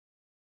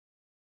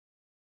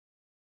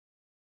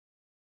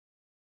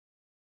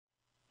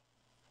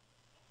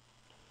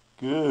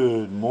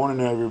Good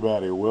morning,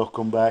 everybody.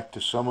 Welcome back to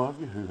some of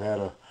you who had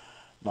a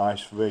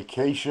nice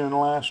vacation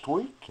last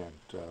week and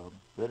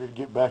ready to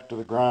get back to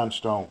the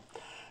grindstone.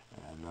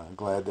 And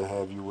glad to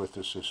have you with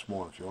us this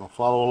morning. If you want to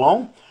follow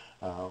along,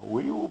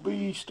 we will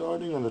be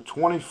starting in the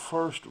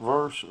 21st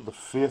verse of the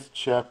 5th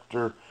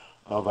chapter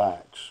of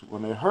Acts.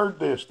 When they heard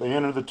this, they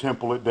entered the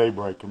temple at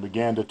daybreak and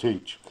began to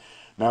teach.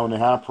 Now when the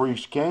high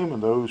priest came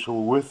and those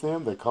who were with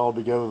him, they called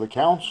together the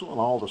council and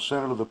all the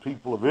senate of the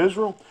people of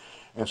Israel,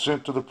 and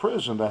sent to the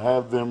prison to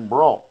have them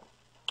brought.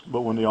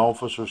 But when the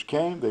officers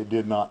came, they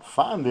did not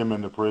find them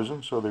in the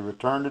prison, so they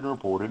returned and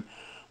reported,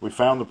 "We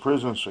found the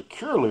prison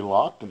securely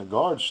locked and the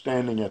guards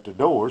standing at the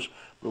doors,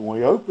 but when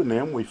we opened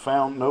them, we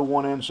found no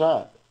one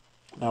inside."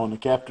 Now when the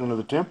captain of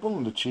the temple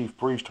and the chief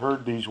priest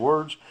heard these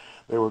words,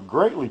 they were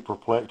greatly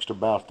perplexed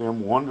about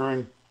them,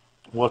 wondering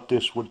what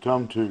this would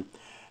come to.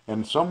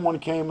 And someone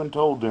came and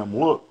told them,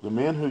 "Look, the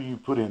men who you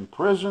put in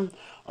prison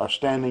are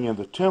standing in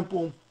the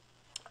temple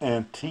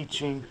and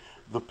teaching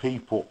the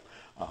people."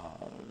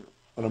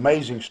 An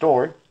amazing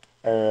story,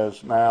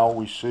 as now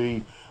we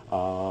see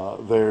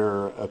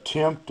their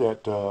attempt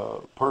at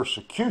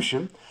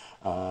persecution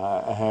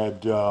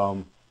had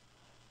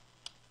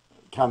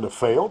kind of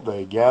failed.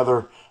 They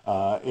gather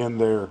in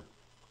their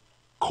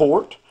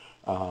court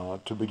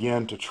to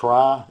begin to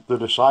try the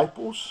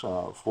disciples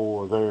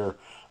for their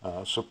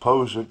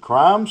supposed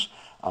crimes.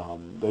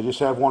 They just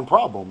have one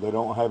problem. They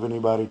don't have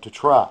anybody to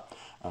try.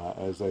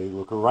 As they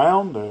look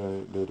around,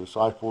 the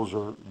disciples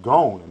are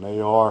gone, and they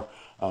are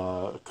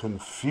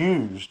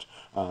confused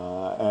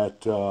at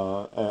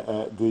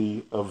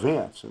the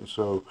events, and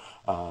so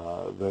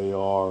they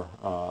are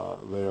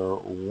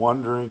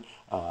wondering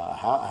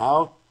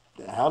how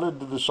did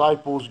the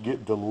disciples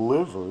get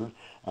delivered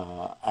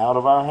out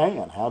of our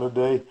hand? How did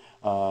they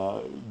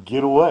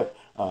get away?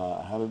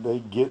 How did they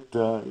get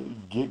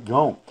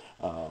gone?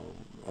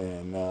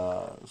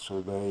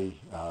 So they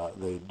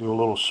do a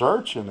little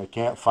search and they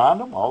can't find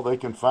them. All they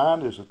can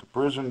find is that the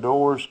prison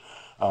doors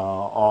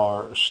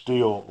are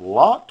still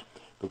locked.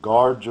 The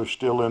guards are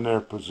still in their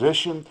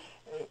position.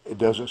 It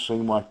doesn't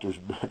seem like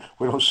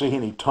we don't see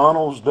any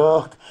tunnels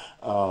dug.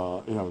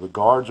 The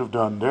guards have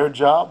done their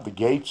job. The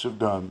gates have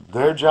done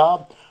their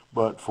job.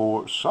 But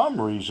for some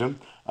reason,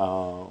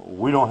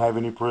 we don't have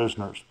any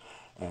prisoners.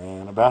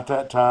 And about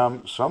that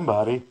time,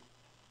 somebody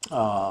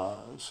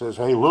says,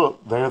 "Hey,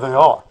 look, there they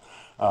are.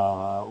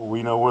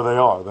 We know where they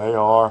are. They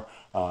are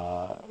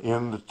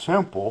in the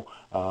temple.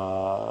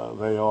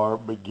 They are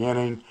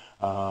beginning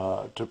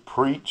to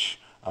preach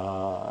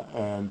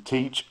and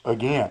teach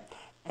again."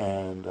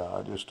 And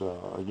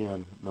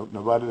again,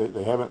 nobody,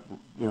 they haven't,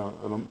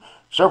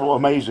 several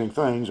amazing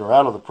things are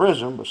out of the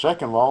prison, but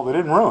second of all, they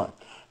didn't run.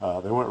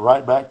 They went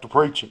right back to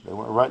preaching. They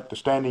went right to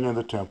standing in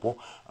the temple.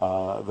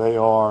 They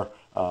are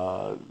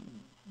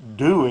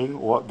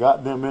doing what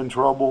got them in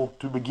trouble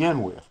to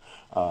begin with.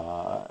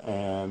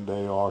 And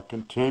they are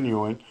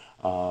continuing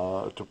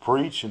to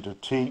preach and to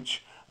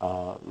teach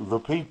the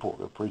people.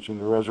 They're preaching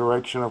the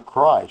resurrection of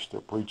Christ.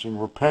 They're preaching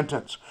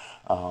repentance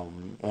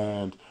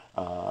and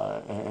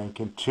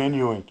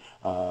continuing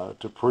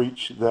to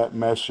preach that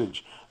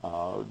message.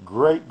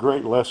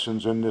 Great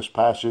lessons in this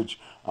passage.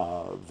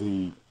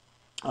 The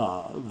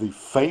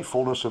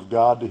faithfulness of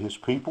God to His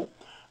people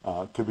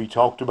could be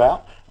talked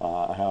about.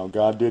 How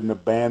God didn't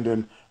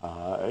abandon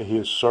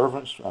His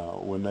servants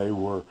when they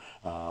were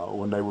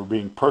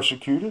being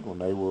persecuted, when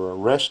they were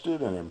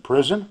arrested and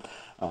imprisoned.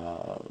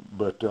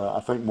 But I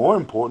think more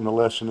important, the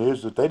lesson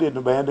is that they didn't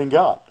abandon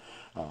God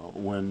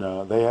when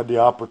they had the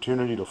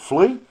opportunity to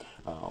flee,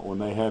 when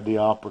they had the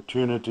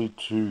opportunity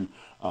to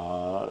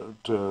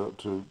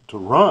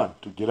run,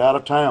 to get out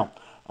of town.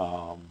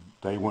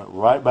 They went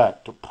right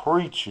back to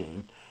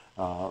preaching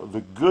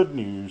the good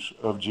news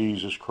of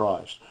Jesus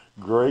Christ.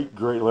 Great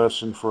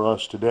lesson for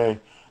us today.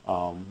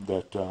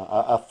 That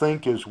I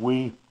think as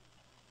we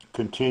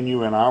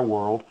continue in our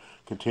world,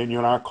 continue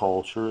in our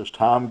culture, as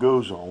time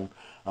goes on,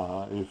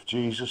 if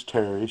Jesus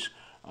tarries,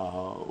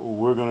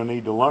 we're going to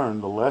need to learn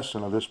the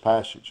lesson of this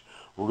passage.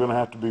 We're going to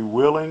have to be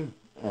willing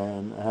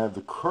and have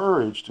the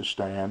courage to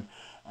stand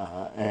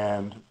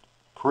and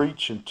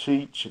preach and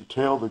teach and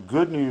tell the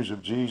good news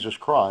of Jesus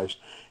Christ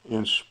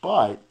in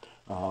spite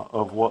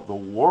of what the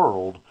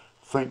world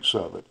thinks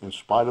of it, in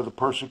spite of the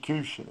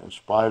persecution, in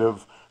spite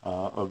of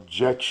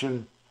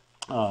objection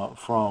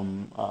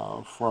from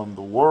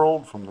the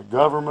world, from the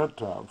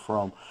government,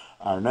 from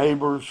our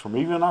neighbors, from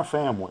even our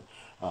family,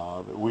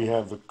 that we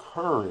have the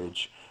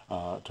courage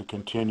to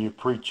continue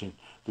preaching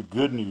the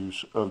good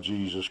news of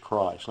Jesus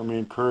Christ. Let me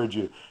encourage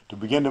you to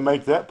begin to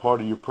make that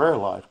part of your prayer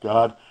life.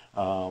 God,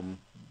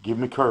 give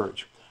me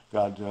courage.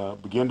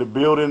 God, begin to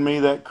build in me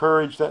that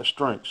courage, that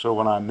strength, so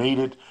when I need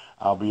it,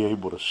 I'll be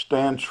able to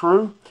stand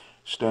true,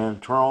 stand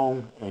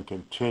strong, and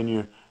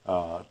continue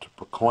to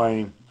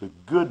proclaim the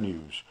good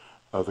news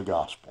of the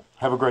gospel.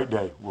 Have a great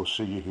day. We'll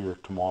see you here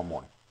tomorrow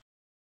morning.